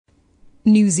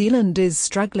New Zealand is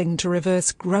struggling to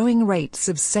reverse growing rates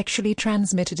of sexually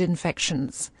transmitted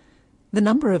infections. The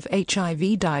number of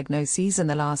HIV diagnoses in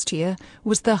the last year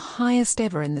was the highest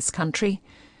ever in this country,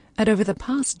 and over the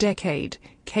past decade,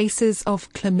 cases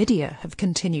of chlamydia have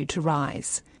continued to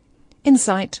rise.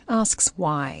 Insight asks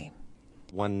why.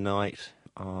 One night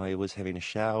I was having a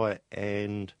shower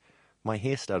and my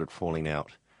hair started falling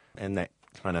out, and that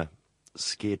kind of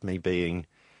scared me, being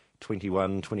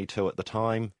 21, 22 at the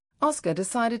time. Oscar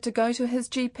decided to go to his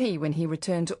GP when he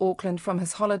returned to Auckland from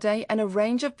his holiday, and a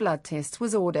range of blood tests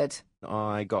was ordered.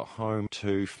 I got home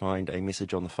to find a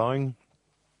message on the phone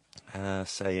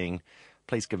saying,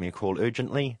 please give me a call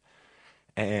urgently.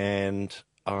 And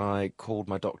I called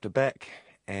my doctor back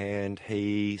and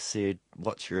he said,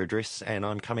 what's your address? And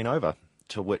I'm coming over.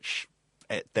 To which,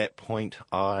 at that point,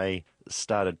 I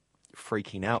started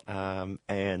freaking out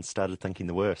and started thinking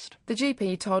the worst. The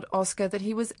GP told Oscar that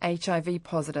he was HIV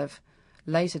positive.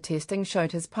 Later testing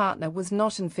showed his partner was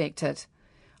not infected.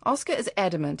 Oscar is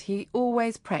adamant he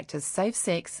always practiced safe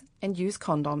sex and used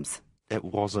condoms. It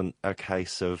wasn't a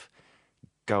case of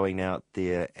going out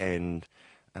there and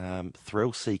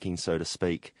thrill-seeking, so to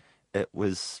speak. It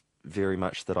was very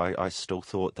much that I still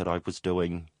thought that I was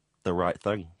doing the right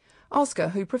thing. Oscar,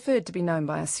 who preferred to be known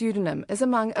by a pseudonym, is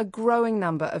among a growing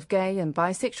number of gay and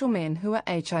bisexual men who are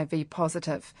HIV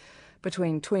positive.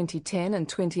 Between 2010 and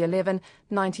 2011,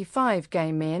 95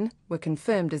 gay men were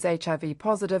confirmed as HIV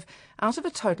positive out of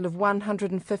a total of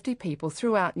 150 people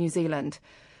throughout New Zealand.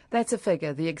 That's a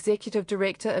figure the Executive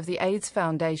Director of the AIDS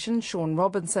Foundation, Sean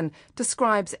Robinson,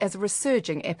 describes as a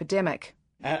resurging epidemic.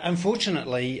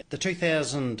 Unfortunately, the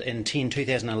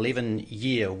 2010-2011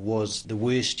 year was the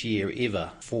worst year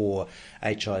ever for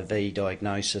HIV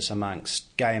diagnosis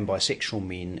amongst gay and bisexual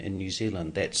men in New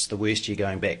Zealand. That's the worst year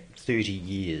going back 30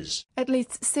 years. At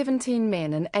least 17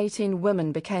 men and 18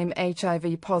 women became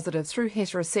HIV positive through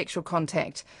heterosexual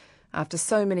contact. After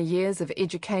so many years of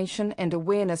education and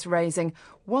awareness raising,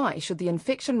 why should the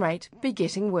infection rate be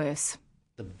getting worse?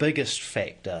 The biggest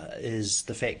factor is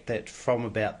the fact that from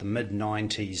about the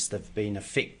mid-90s there have been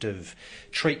effective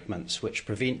treatments which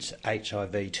prevent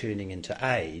HIV turning into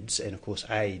AIDS, and of course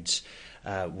AIDS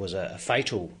was a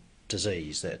fatal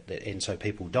disease and so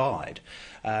people died.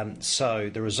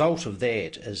 So the result of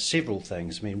that is several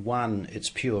things. I mean, one, it's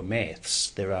pure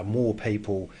maths. There are more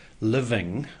people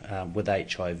living with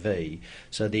HIV,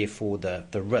 so therefore the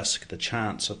risk, the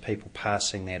chance of people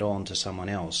passing that on to someone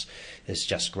else is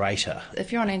just greater.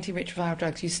 If you're on antiretroviral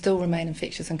drugs, you still remain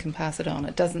infectious and can pass it on.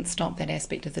 It doesn't stop that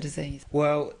aspect of the disease.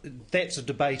 Well, that's a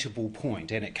debatable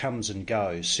point, and it comes and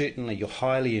goes. Certainly you're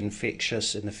highly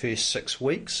infectious in the first 6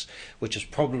 weeks, which is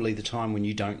probably the time when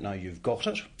you don't know you've got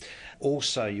it.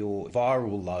 Also, your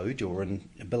viral load, your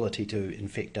ability to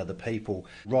infect other people,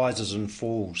 rises and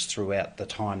falls throughout the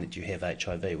time that you have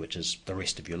HIV, which is the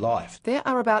rest of your life. There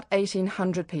are about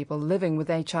 1,800 people living with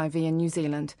HIV in New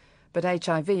Zealand. But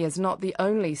HIV is not the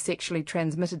only sexually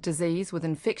transmitted disease with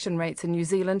infection rates in New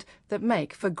Zealand that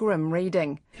make for grim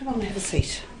reading. Come on, have a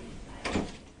seat.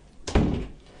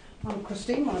 I'm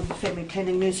Christine, one of the family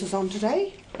planning nurses on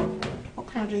today. What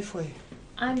can I do for you?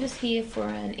 I'm just here for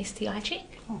an STI check.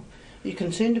 Oh. Are you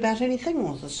concerned about anything,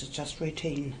 or this is just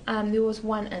routine? There was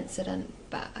one incident,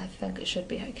 but I think it should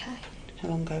be okay. How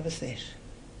long ago was that?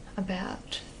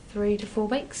 About 3 to 4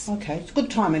 weeks. Okay, it's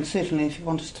good timing, certainly, if you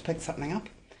want us to pick something up.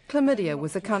 Chlamydia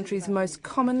was the country's most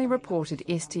commonly reported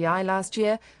STI last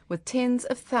year, with tens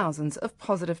of thousands of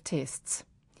positive tests.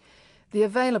 The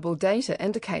available data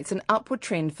indicates an upward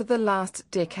trend for the last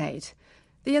decade.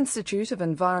 The Institute of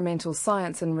Environmental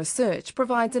Science and Research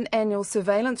provides an annual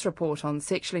surveillance report on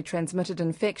sexually transmitted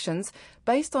infections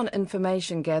based on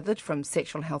information gathered from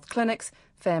sexual health clinics,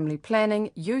 family planning,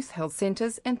 youth health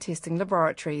centres and testing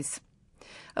laboratories.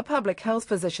 A public health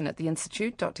physician at the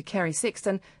Institute, Dr Carrie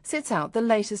Sexton, sets out the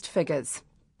latest figures.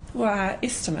 Well, our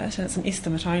estimate, and it's an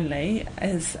estimate only,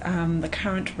 is the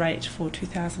current rate for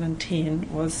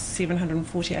 2010 was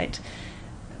 748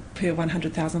 per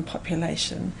 100,000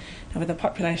 population. Now, with a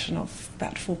population of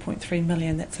about 4.3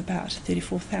 million, that's about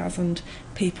 34,000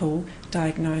 people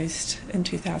diagnosed in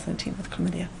 2010 with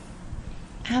chlamydia.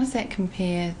 How does that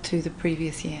compare to the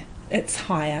previous year? It's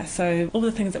higher, so all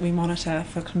the things that we monitor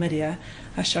for chlamydia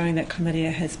are showing that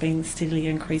chlamydia has been steadily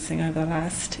increasing over the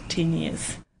last 10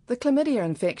 years. The chlamydia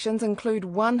infections include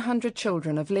 100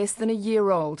 children of less than a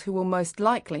year old who will most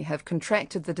likely have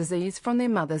contracted the disease from their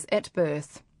mothers at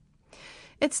birth.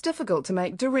 It's difficult to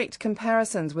make direct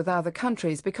comparisons with other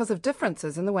countries because of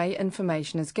differences in the way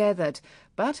information is gathered,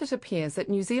 but it appears that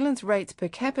New Zealand's rates per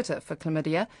capita for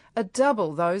chlamydia are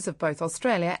double those of both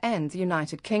Australia and the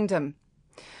United Kingdom.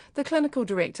 The clinical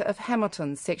director of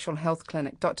Hamilton's Sexual Health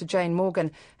Clinic, Dr Jane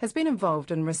Morgan, has been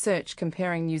involved in research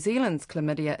comparing New Zealand's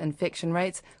chlamydia infection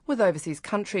rates with overseas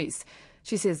countries.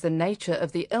 She says the nature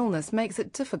of the illness makes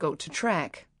it difficult to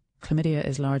track. Chlamydia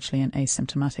is largely an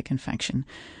asymptomatic infection,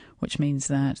 which means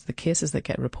that the cases that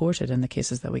get reported and the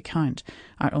cases that we count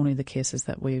are only the cases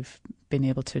that we've been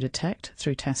able to detect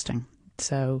through testing.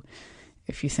 So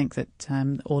if you think that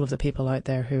all of the people out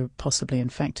there who are possibly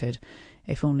infected,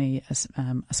 if only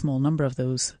a small number of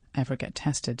those ever get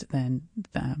tested, then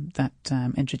that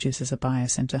introduces a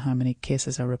bias into how many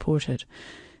cases are reported.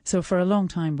 So for a long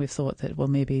time we've thought that, well,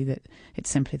 maybe that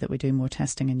it's simply that we do more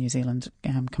testing in New Zealand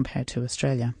compared to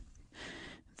Australia.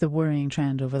 The worrying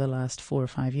trend over the last 4 or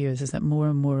 5 years is that more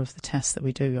and more of the tests that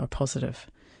we do are positive.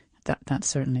 That's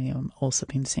certainly also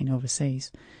been seen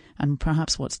overseas. And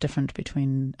perhaps what's different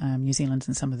between New Zealand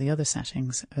and some of the other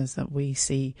settings is that we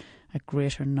see a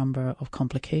greater number of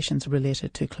complications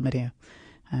related to chlamydia.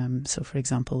 So, for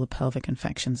example, the pelvic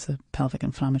infections, the pelvic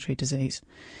inflammatory disease.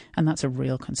 And that's a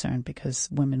real concern because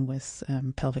women with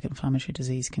pelvic inflammatory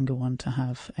disease can go on to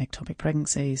have ectopic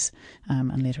pregnancies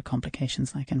and later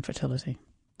complications like infertility.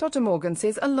 Dr Morgan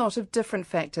says a lot of different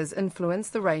factors influence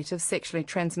the rate of sexually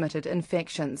transmitted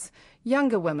infections.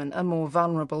 Younger women are more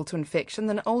vulnerable to infection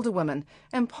than older women,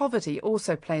 and poverty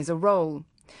also plays a role.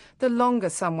 The longer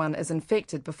someone is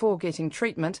infected before getting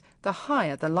treatment, the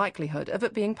higher the likelihood of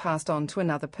it being passed on to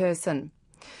another person.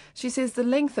 She says the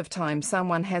length of time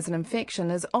someone has an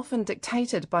infection is often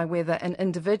dictated by whether an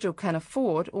individual can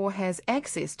afford or has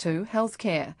access to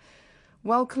healthcare.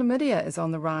 While chlamydia is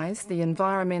on the rise, the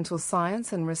Environmental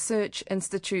Science and Research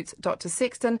Institute's Dr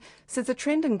Sexton says the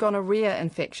trend in gonorrhea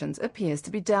infections appears to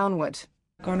be downward.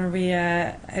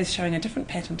 Gonorrhea is showing a different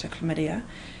pattern to chlamydia.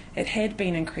 It had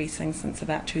been increasing since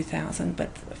about 2000,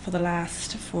 but for the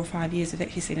last 4 or 5 years we've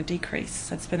actually seen a decrease.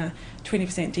 So it's been a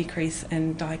 20% decrease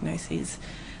in diagnoses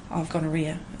of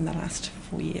gonorrhea in the last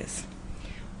 4 years.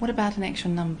 What about in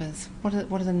actual numbers? What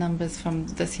are the numbers from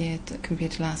this year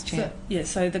compared to last year?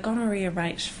 So the gonorrhea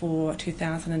rate for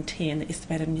 2010, the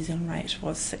estimated New Zealand rate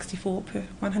was 64 per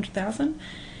 100,000.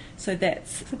 So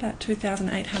that's about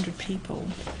 2,800 people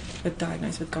were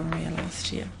diagnosed with gonorrhea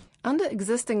last year. Under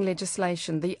existing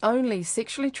legislation, the only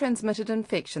sexually transmitted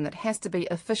infection that has to be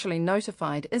officially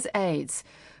notified is AIDS.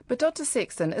 But Dr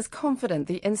Sexton is confident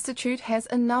the Institute has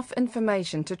enough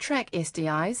information to track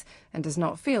STIs and does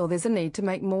not feel there's a need to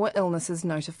make more illnesses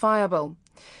notifiable.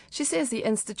 She says the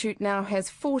Institute now has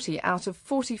 40 out of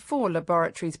 44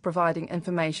 laboratories providing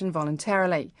information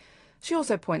voluntarily. She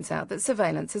also points out that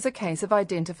surveillance is a case of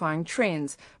identifying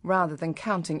trends rather than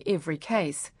counting every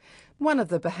case. One of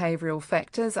the behavioural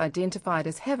factors identified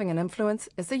as having an influence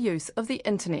is the use of the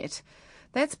internet.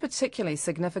 That's particularly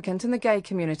significant in the gay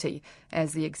community,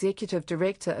 as the Executive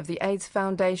Director of the AIDS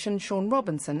Foundation, Sean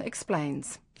Robinson,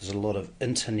 explains. There's a lot of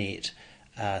internet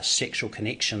sexual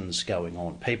connections going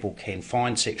on. People can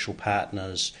find sexual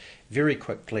partners very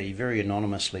quickly, very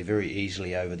anonymously, very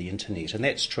easily over the internet. And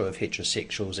that's true of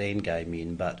heterosexuals and gay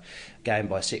men, but gay and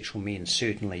bisexual men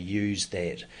certainly use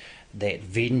that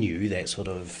venue, that sort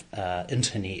of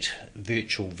internet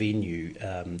virtual venue,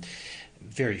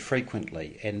 very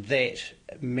frequently, and that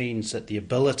means that the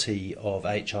ability of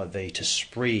HIV to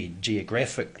spread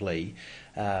geographically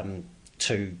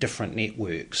to different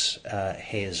networks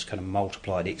has kind of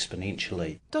multiplied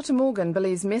exponentially. Dr Morgan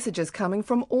believes messages coming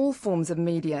from all forms of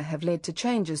media have led to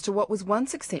changes to what was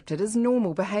once accepted as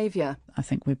normal behaviour. I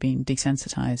think we've been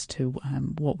desensitised to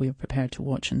what we're prepared to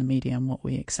watch in the media and what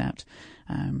we accept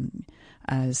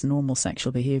as normal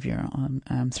sexual behaviour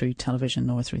through television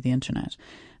or through the internet.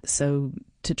 So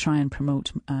to try and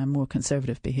promote more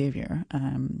conservative behaviour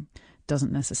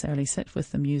doesn't necessarily sit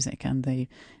with the music and the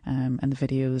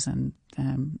videos and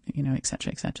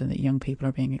etc., that young people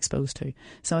are being exposed to.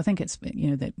 So I think it's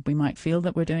that we might feel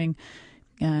that we're doing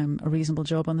a reasonable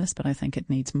job on this, but I think it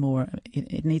needs more.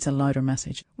 It needs a louder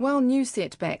message. While new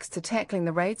setbacks to tackling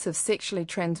the rates of sexually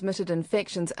transmitted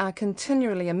infections are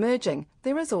continually emerging,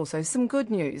 there is also some good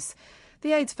news.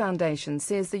 The AIDS Foundation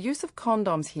says the use of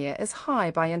condoms here is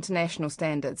high by international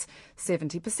standards.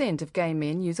 70% of gay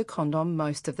men use a condom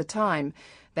most of the time.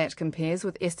 That compares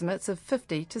with estimates of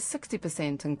 50 to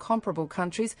 60% in comparable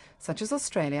countries such as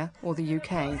Australia or the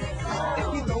UK.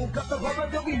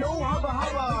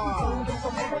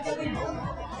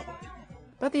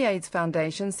 But the AIDS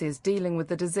Foundation says dealing with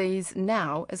the disease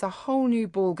now is a whole new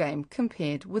ballgame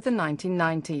compared with the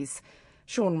 1990s.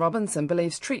 Sean Robinson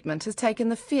believes treatment has taken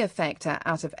the fear factor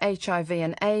out of HIV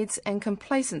and AIDS and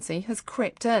complacency has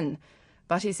crept in.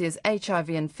 But he says HIV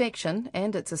infection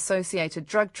and its associated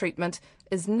drug treatment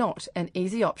is not an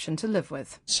easy option to live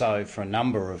with. So for a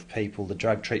number of people, the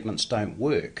drug treatments don't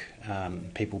work.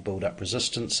 People build up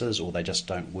resistances, or they just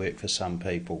don't work for some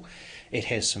people. It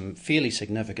has some fairly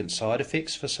significant side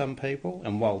effects for some people,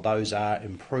 and while those are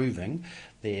improving,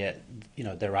 there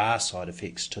are side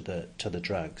effects to the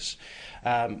drugs.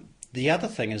 The other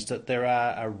thing is that there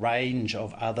are a range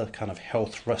of other kind of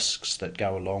health risks that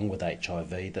go along with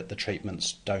HIV that the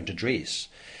treatments don't address.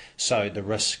 So the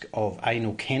risk of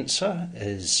anal cancer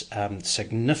is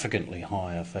significantly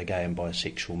higher for gay and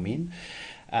bisexual men.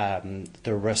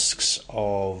 The risks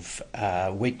of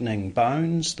weakening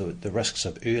bones, the risks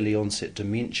of early onset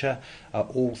dementia are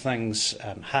all things,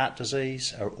 heart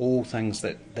disease are all things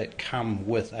that come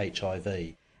with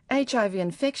HIV. HIV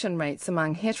infection rates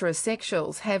among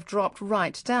heterosexuals have dropped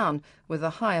right down, with the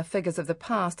higher figures of the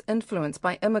past influenced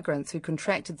by immigrants who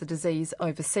contracted the disease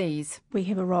overseas. We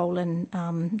have a role in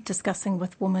discussing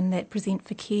with women that present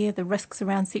for care the risks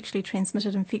around sexually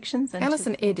transmitted infections.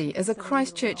 Alison Eddy is a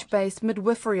Christchurch-based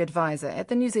midwifery advisor at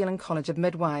the New Zealand College of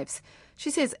Midwives.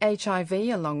 She says HIV,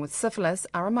 along with syphilis,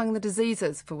 are among the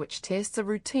diseases for which tests are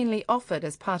routinely offered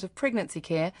as part of pregnancy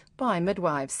care by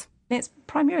midwives. That's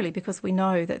primarily because we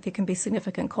know that there can be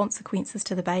significant consequences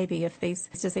to the baby if these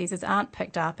diseases aren't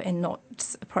picked up and not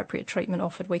appropriate treatment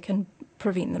offered. We can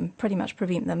pretty much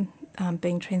prevent them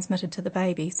being transmitted to the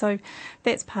baby. So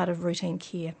that's part of routine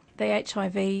care. The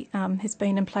HIV has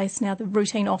been in place now, the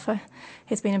routine offer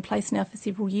has been in place now for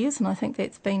several years, and I think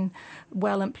that's been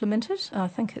well implemented. I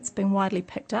think it's been widely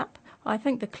picked up. I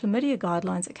think the chlamydia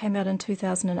guidelines that came out in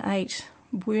 2008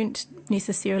 weren't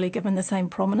necessarily given the same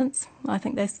prominence. I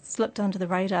think they slipped under the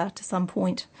radar to some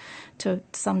point, to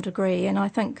some degree, and I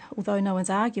think although no one's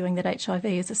arguing that HIV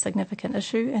is a significant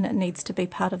issue and it needs to be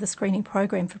part of the screening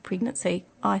program for pregnancy,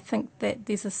 I think that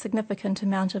there's a significant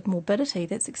amount of morbidity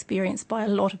that's experienced by a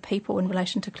lot of people in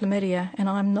relation to chlamydia, and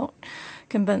I'm not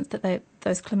convinced that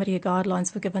those chlamydia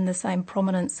guidelines were given the same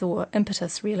prominence or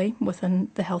impetus really within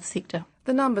the health sector.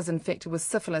 The numbers infected with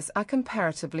syphilis are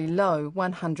comparatively low,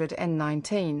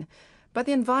 119. But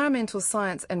the Environmental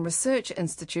Science and Research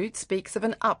Institute speaks of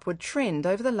an upward trend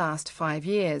over the last 5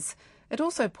 years. It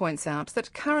also points out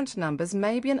that current numbers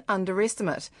may be an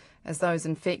underestimate, as those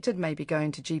infected may be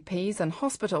going to GPs and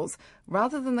hospitals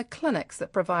rather than the clinics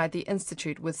that provide the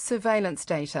institute with surveillance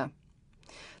data.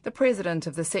 The president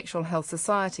of the Sexual Health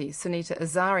Society, Sunita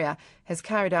Azaria, has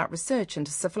carried out research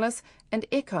into syphilis and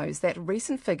echoes that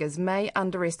recent figures may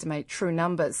underestimate true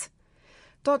numbers.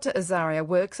 Dr Azaria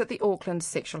works at the Auckland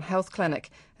Sexual Health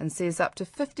Clinic and says up to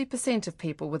 50% of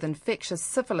people with infectious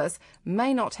syphilis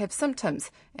may not have symptoms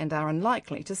and are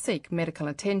unlikely to seek medical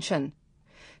attention.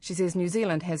 She says New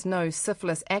Zealand has no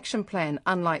syphilis action plan,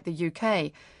 unlike the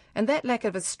UK, and that lack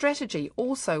of a strategy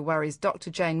also worries Dr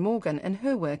Jane Morgan in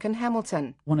her work in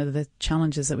Hamilton. One of the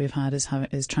challenges that we've had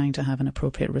is trying to have an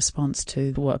appropriate response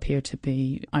to what appear to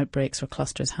be outbreaks or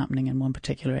clusters happening in one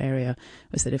particular area.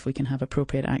 Was that if we can have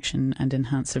appropriate action and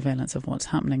enhanced surveillance of what's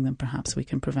happening, then perhaps we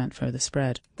can prevent further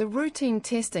spread. The routine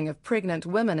testing of pregnant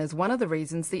women is one of the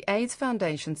reasons the AIDS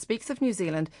Foundation speaks of New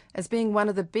Zealand as being one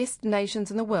of the best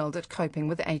nations in the world at coping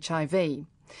with HIV.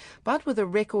 But with a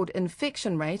record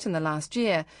infection rate in the last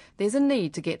year, there's a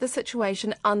need to get the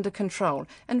situation under control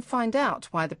and find out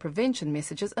why the prevention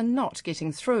messages are not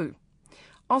getting through.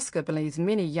 Oscar believes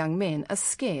many young men are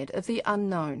scared of the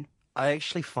unknown. I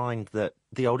actually find that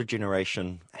the older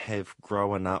generation have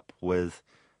grown up with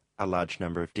a large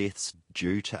number of deaths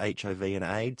due to HIV and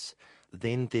AIDS.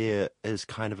 Then there is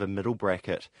kind of a middle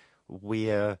bracket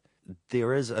where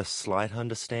there is a slight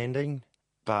understanding,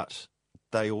 but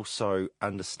they also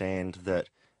understand that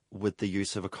with the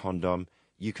use of a condom,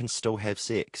 you can still have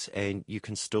sex and you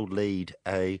can still lead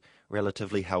a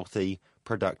relatively healthy,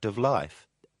 productive life.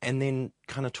 And then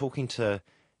kind of talking to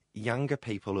younger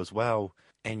people as well,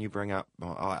 and you bring up,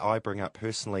 I bring up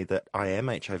personally that I am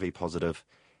HIV positive,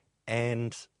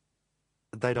 and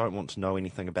they don't want to know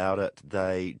anything about it.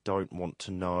 They don't want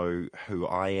to know who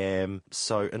I am.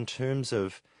 So in terms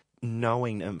of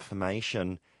knowing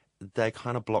information, they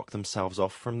kind of block themselves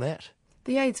off from that.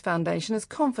 The AIDS Foundation is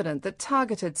confident that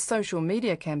targeted social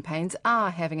media campaigns are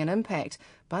having an impact,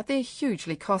 but they're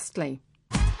hugely costly.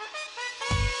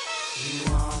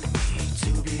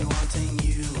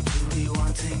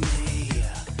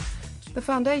 The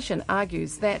foundation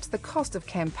argues that the cost of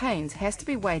campaigns has to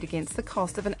be weighed against the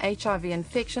cost of an HIV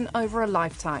infection over a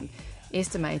lifetime,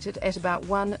 estimated at about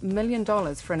 $1 million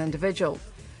for an individual.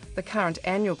 The current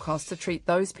annual cost to treat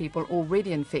those people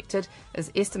already infected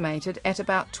is estimated at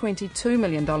about $22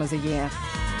 million a year.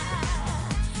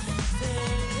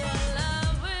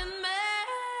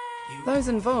 Those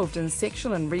involved in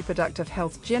sexual and reproductive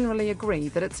health generally agree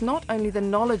that it's not only the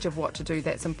knowledge of what to do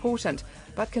that's important,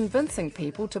 but convincing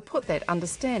people to put that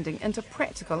understanding into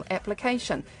practical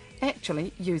application,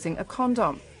 actually using a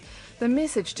condom. The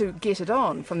message to get it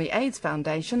on from the AIDS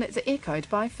Foundation is echoed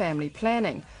by family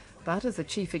planning. But as the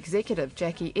Chief Executive,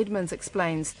 Jackie Edmonds,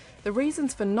 explains, the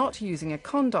reasons for not using a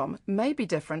condom may be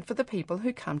different for the people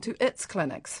who come to its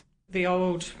clinics. The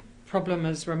old problem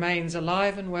remains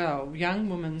alive and well. Young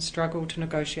women struggle to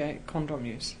negotiate condom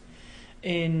use.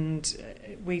 And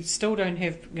we still don't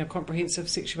have comprehensive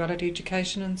sexuality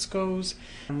education in schools.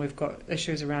 And we've got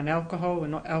issues around alcohol,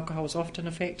 and alcohol is often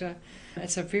a factor.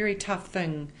 It's a very tough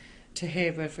thing to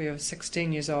have if you're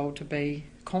 16 years old to be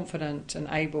confident and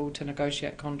able to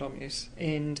negotiate condom use.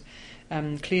 And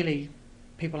clearly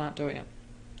people aren't doing it,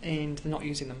 and they're not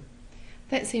using them.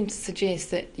 That seems to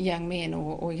suggest that young men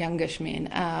or youngish men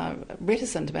are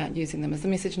reticent about using them. Has the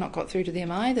message not got through to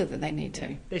them either that they need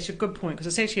to? That's a good point, because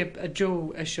it's actually a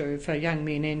dual issue for young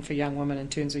men and for young women in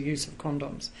terms of use of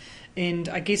condoms. And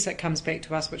I guess that comes back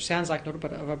to us, which sounds like a little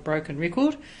bit of a broken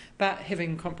record, but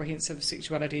having comprehensive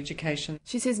sexuality education.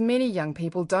 She says many young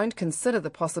people don't consider the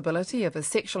possibility of a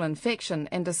sexual infection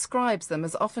and describes them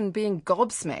as often being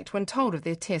gobsmacked when told of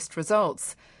their test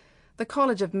results. The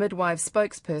College of Midwives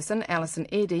spokesperson Alison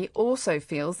Eddy also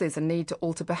feels there's a need to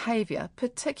alter behaviour,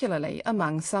 particularly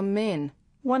among some men.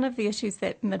 One of the issues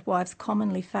that midwives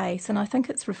commonly face, and I think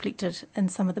it's reflected in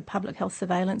some of the public health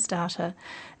surveillance data,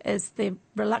 is the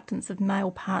reluctance of male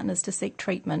partners to seek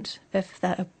treatment. If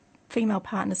the female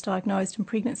partner is diagnosed in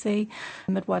pregnancy,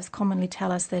 midwives commonly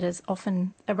tell us that is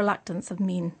often a reluctance of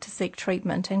men to seek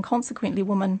treatment, and consequently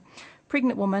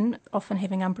pregnant women often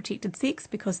having unprotected sex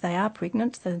because they are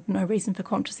pregnant, so there's no reason for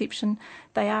contraception.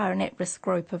 They are an at-risk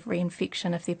group of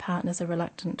reinfection if their partners are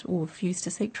reluctant or refuse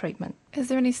to seek treatment. Is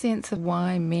there any sense of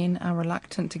why men are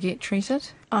reluctant to get treated?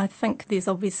 I think there's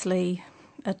obviously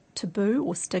a taboo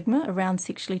or stigma around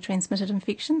sexually transmitted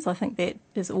infections. I think that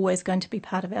is always going to be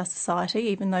part of our society,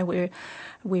 even though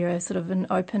we're a sort of an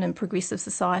open and progressive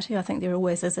society. I think there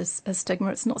always is a stigma.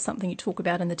 It's not something you talk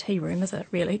about in the tea room, is it,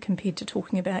 really, compared to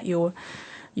talking about your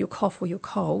cough or your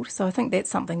cold. So I think that's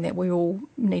something that we all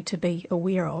need to be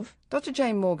aware of. Dr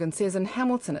Jane Morgan says in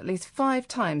Hamilton at least 5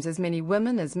 times as many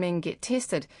women as men get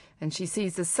tested, and she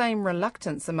sees the same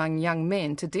reluctance among young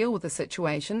men to deal with the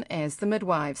situation as the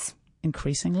midwives.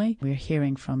 Increasingly, we're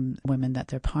hearing from women that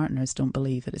their partners don't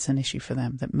believe that it's an issue for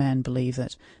them, that men believe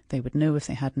that they would know if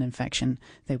they had an infection,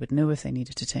 they would know if they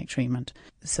needed to take treatment,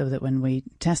 so that when we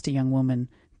test a young woman,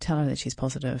 tell her that she's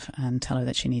positive and tell her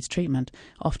that she needs treatment,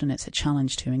 often it's a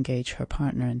challenge to engage her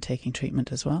partner in taking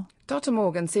treatment as well. Dr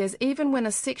Morgan says even when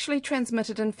a sexually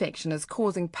transmitted infection is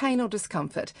causing pain or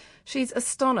discomfort, she's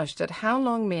astonished at how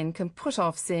long men can put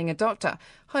off seeing a doctor,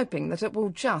 hoping that it will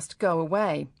just go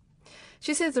away.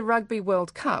 She says the Rugby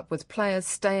World Cup, with players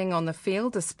staying on the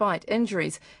field despite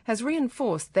injuries, has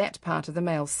reinforced that part of the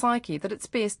male psyche that it's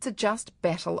best to just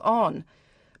battle on.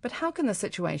 But how can the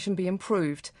situation be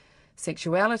improved?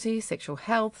 Sexuality, sexual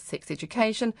health, sex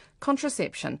education,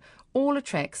 contraception all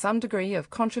attract some degree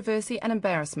of controversy and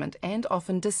embarrassment and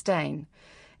often disdain.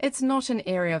 It's not an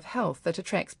area of health that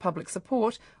attracts public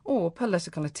support or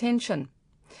political attention.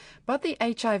 But the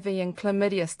HIV and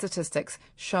chlamydia statistics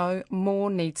show more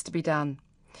needs to be done.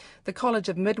 The College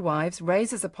of Midwives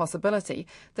raises a possibility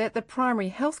that the primary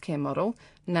healthcare model,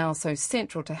 now so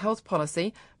central to health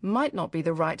policy, might not be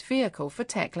the right vehicle for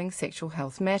tackling sexual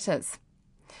health matters.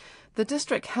 The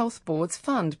district health boards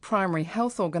fund primary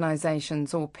health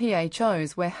organisations or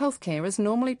PHOs where healthcare is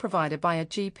normally provided by a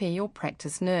GP or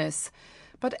practice nurse.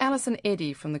 But Alison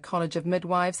Eddy from the College of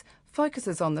Midwives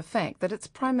focuses on the fact that it's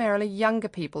primarily younger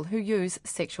people who use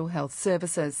sexual health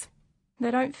services.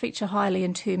 They don't feature highly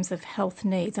in terms of health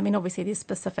needs. I mean, obviously there's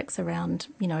specifics around,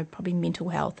 probably mental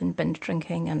health and binge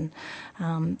drinking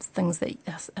and things that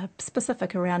are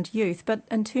specific around youth. But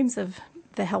in terms of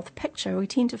the health picture, we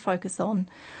tend to focus on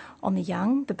the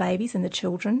young, the babies and the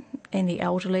children and the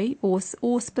elderly, or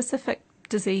specific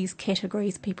disease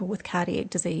categories, people with cardiac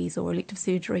disease or elective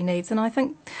surgery needs. And I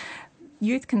think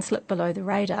youth can slip below the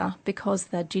radar because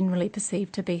they're generally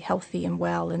perceived to be healthy and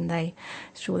well, and they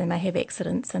may have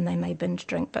accidents and they may binge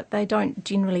drink, but they don't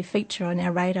generally feature on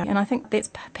our radar. And I think that's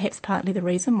perhaps partly the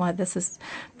reason why this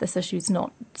issue is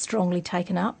not strongly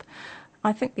taken up.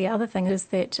 I think the other thing is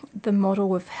that the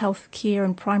model of health care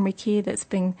and primary care that's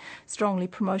being strongly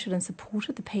promoted and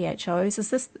supported, the PHOs,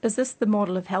 is this the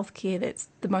model of health care that's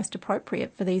the most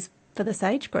appropriate for this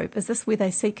age group? Is this where they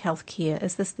seek health care?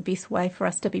 Is this the best way for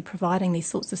us to be providing these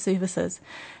sorts of services?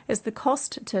 Is the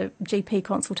cost to GP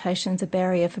consultations a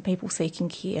barrier for people seeking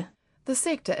care? The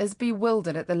sector is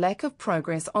bewildered at the lack of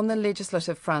progress on the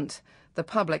legislative front. The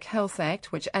Public Health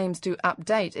Act, which aims to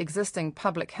update existing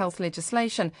public health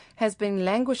legislation, has been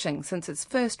languishing since its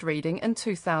first reading in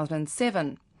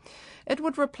 2007. It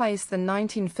would replace the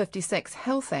 1956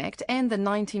 Health Act and the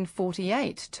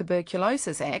 1948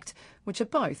 Tuberculosis Act, which are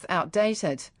both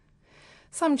outdated.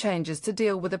 Some changes to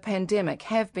deal with the pandemic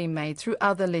have been made through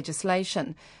other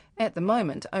legislation. At the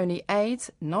moment, only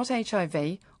AIDS, not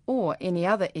HIV, or any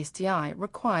other STI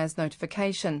requires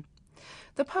notification.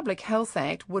 The Public Health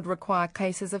Act would require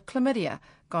cases of chlamydia,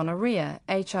 gonorrhea,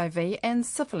 HIV and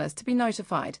syphilis to be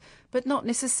notified, but not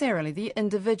necessarily the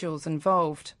individuals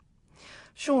involved.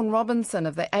 Sean Robinson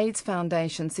of the AIDS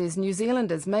Foundation says New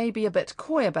Zealanders may be a bit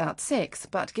coy about sex,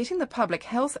 but getting the Public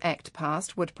Health Act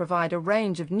passed would provide a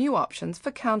range of new options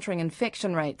for countering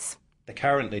infection rates. The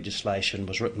current legislation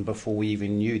was written before we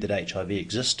even knew that HIV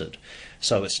existed,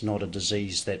 so it's not a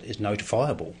disease that is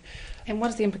notifiable. And what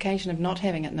is the implication of not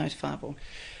having it notifiable?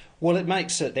 Well, it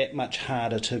makes it that much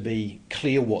harder to be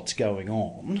clear what's going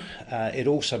on. It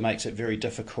also makes it very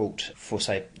difficult for,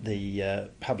 say, the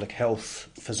public health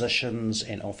physicians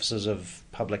and officers of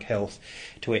public health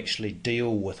to actually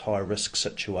deal with high-risk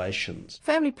situations.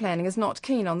 Family Planning is not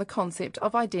keen on the concept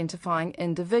of identifying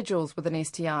individuals with an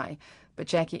STI, but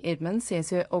Jackie Edmonds says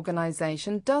her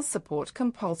organisation does support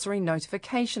compulsory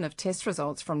notification of test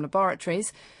results from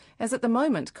laboratories, as at the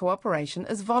moment cooperation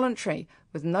is voluntary,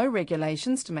 with no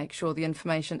regulations to make sure the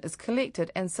information is collected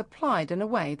and supplied in a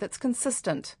way that's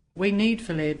consistent. We need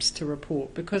for labs to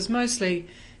report because mostly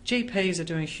GPs are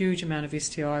doing a huge amount of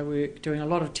STI work, doing a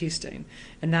lot of testing,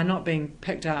 and they're not being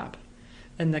picked up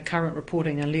in the current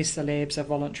reporting unless the labs are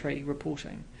voluntary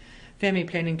reporting. Family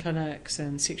planning clinics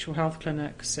and sexual health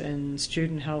clinics and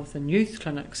student health and youth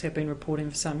clinics have been reporting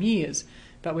for some years,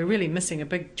 but we're really missing a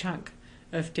big chunk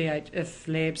if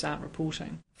labs aren't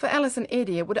reporting. For Alison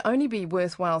Eddy, it would only be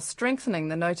worthwhile strengthening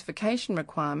the notification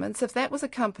requirements if that was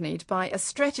accompanied by a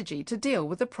strategy to deal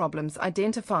with the problems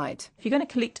identified. If you're going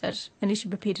to collect it, unless you're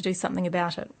prepared to do something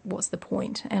about it, what's the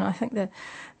point? And I think the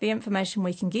information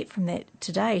we can get from that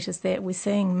to date is that we're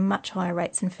seeing much higher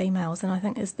rates in females, and I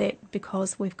think is that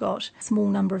because we've got a small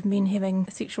number of men having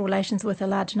sexual relations with a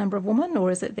large number of women,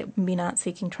 or is it that men aren't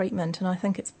seeking treatment? And I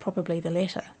think it's probably the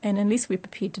latter. And unless we're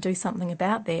prepared to do something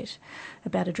about that,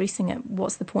 about addressing it,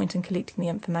 what's the point in collecting the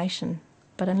information?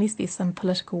 But unless there's some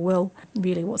political will,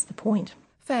 really what's the point?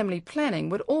 Family Planning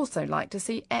would also like to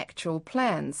see actual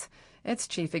plans. Its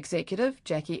chief executive,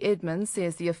 Jackie Edmonds,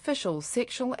 says the official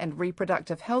sexual and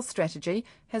reproductive health strategy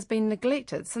has been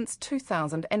neglected since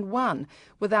 2001,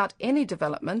 without any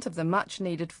development of the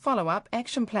much-needed follow-up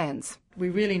action plans. We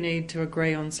really need to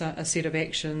agree on a set of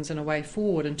actions and a way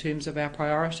forward in terms of our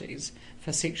priorities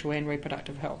for sexual and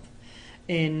reproductive health.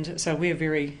 And so we're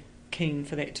very keen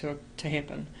for that to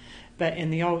happen. But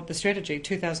in the strategy,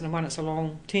 2001, it's a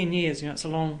long 10 years. It's a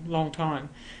long time,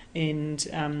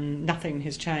 and nothing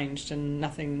has changed, and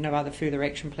no other further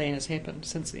action plan has happened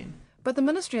since then. But the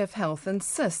Ministry of Health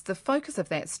insists the focus of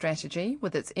that strategy,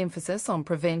 with its emphasis on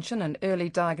prevention and early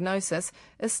diagnosis,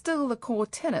 is still the core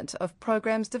tenet of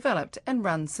programs developed and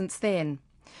run since then.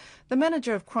 The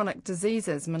manager of chronic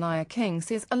diseases, Mania King,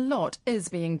 says a lot is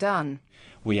being done.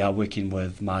 We are working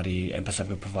with Māori and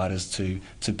Pacific providers to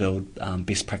build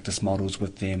best practice models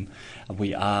with them.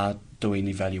 We are doing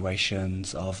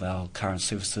evaluations of our current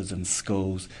services in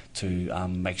schools to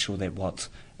make sure that what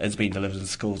is being delivered in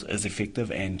schools is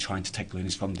effective, and trying to take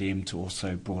learnings from them to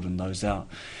also broaden those out.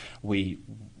 We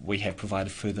have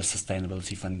provided further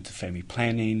sustainability funding to family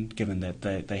planning, given that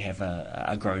they have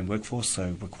a growing workforce,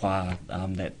 so require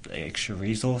that extra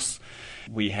resource.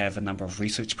 We have a number of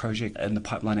research projects in the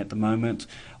pipeline at the moment.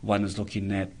 One is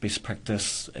looking at best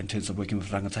practice in terms of working with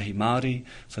rangatahi Māori,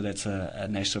 so that's a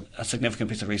significant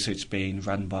piece of research being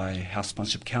run by Health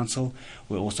Sponsorship Council.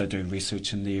 We're also doing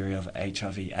research in the area of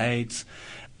HIV/AIDS.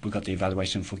 We've got the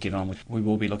evaluation for Get On With. We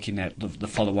will be looking at the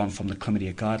follow-on from the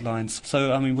chlamydia guidelines.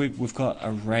 So, we've got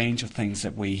a range of things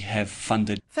that we have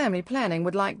funded. Family Planning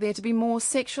would like there to be more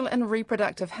sexual and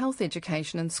reproductive health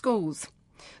education in schools.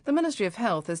 The Ministry of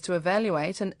Health is to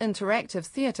evaluate an interactive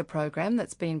theatre program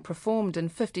that's been performed in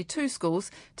 52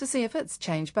 schools to see if it's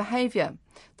changed behaviour.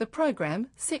 The program,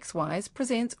 Sex-Wise,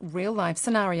 presents real-life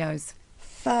scenarios.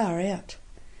 Far out.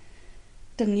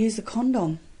 Didn't use a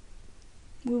condom.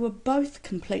 We were both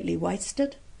completely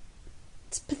wasted.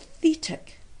 It's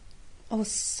pathetic. I was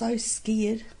so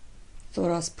scared. Thought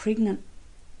I was pregnant.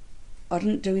 I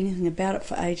didn't do anything about it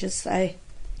for ages. I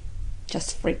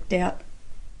just freaked out.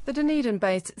 The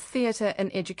Dunedin-based Theatre and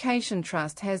Education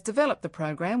Trust has developed the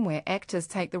program where actors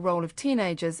take the role of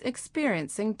teenagers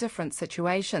experiencing different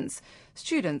situations.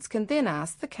 Students can then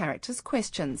ask the characters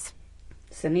questions.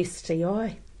 It's an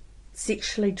STI,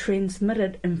 sexually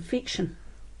transmitted infection.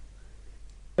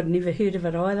 I'd never heard of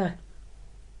it either.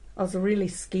 I was really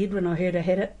scared when I heard I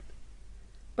had it.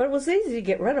 But it was easy to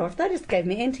get rid of. They just gave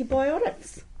me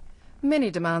antibiotics. Many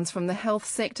demands from the health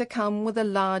sector come with a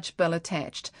large bill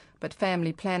attached. But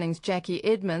Family Planning's Jackie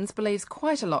Edmonds believes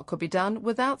quite a lot could be done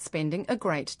without spending a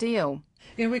great deal.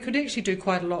 We could actually do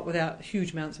quite a lot without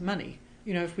huge amounts of money.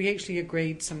 If we actually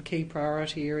agreed some key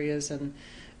priority areas and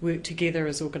worked together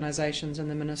as organisations in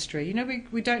the ministry,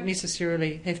 we don't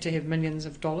necessarily have to have millions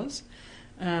of dollars.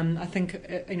 I think,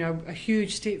 a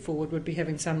huge step forward would be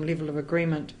having some level of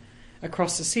agreement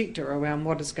across the sector around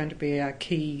what is going to be our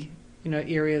key,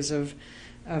 areas of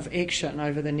action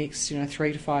over the next,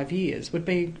 3 to 5 years would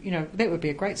be, that would be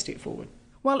a great step forward.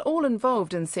 While all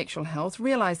involved in sexual health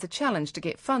realise the challenge to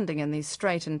get funding in these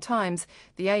straitened times,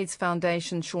 the AIDS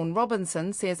Foundation's Sean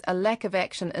Robinson says a lack of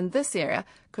action in this area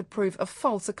could prove a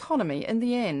false economy in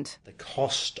the end. The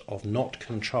cost of not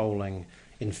controlling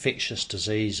infectious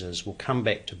diseases will come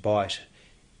back to bite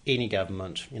any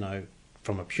government,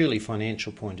 from a purely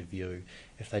financial point of view,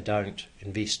 if they don't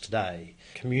invest today.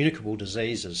 Communicable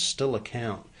diseases still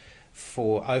account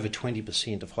for over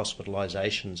 20% of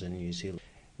hospitalisations in New Zealand.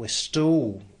 We're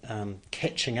still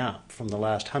catching up from the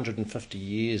last 150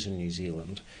 years in New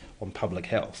Zealand on public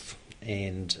health,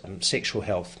 and sexual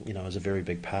health, is a very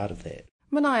big part of that.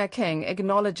 Mania King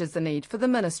acknowledges the need for the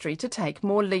ministry to take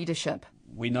more leadership.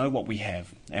 We know what we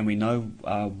have, and we know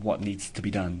what needs to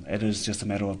be done. It is just a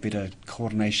matter of better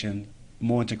coordination,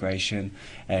 more integration,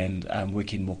 and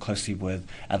working more closely with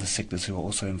other sectors who are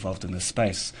also involved in this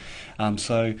space.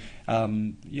 That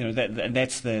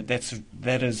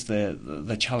is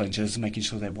the challenge, is making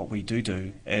sure that what we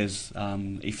do is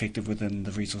effective within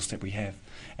the resource that we have,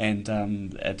 and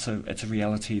it's a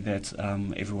reality that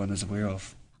everyone is aware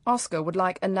of. Oscar would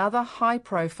like another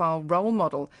high-profile role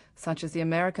model, such as the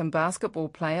American basketball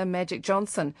player Magic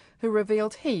Johnson, who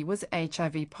revealed he was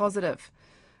HIV positive.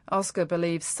 Oscar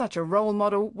believes such a role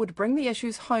model would bring the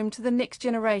issues home to the next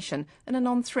generation in a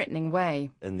non-threatening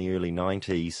way. In the early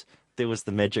 90s, there was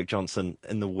the Magic Johnson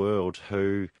in the world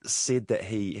who said that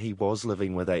he was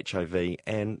living with HIV,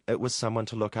 and it was someone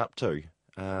to look up to.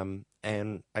 And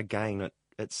again,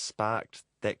 it sparked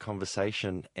that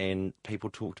conversation, and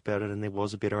people talked about it, and there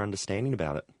was a better understanding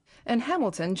about it. In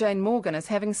Hamilton, Jane Morgan is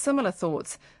having similar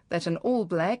thoughts, that an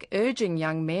all-black urging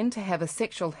young men to have a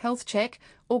sexual health check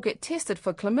or get tested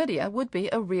for chlamydia would be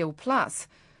a real plus.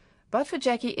 But for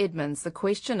Jackie Edmonds, the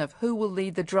question of who will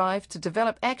lead the drive to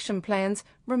develop action plans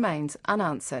remains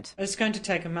unanswered. It's going to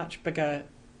take a much bigger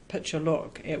picture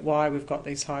look at why we've got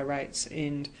these high rates,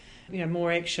 and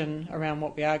more action around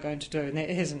what we are going to do, and there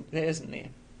isn't there.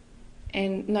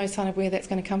 And no sign of where that's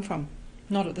going to come from?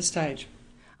 Not at this stage.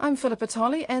 I'm Philippa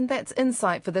Tolley, and that's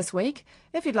Insight for this week.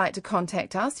 If you'd like to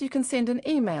contact us, you can send an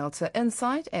email to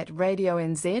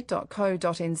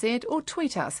insight@radionz.co.nz or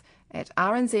tweet us at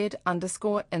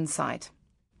 @RNZ_insight.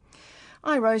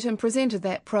 I wrote and presented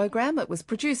that program. It was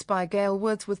produced by Gail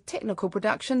Woods with technical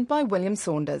production by William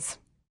Saunders.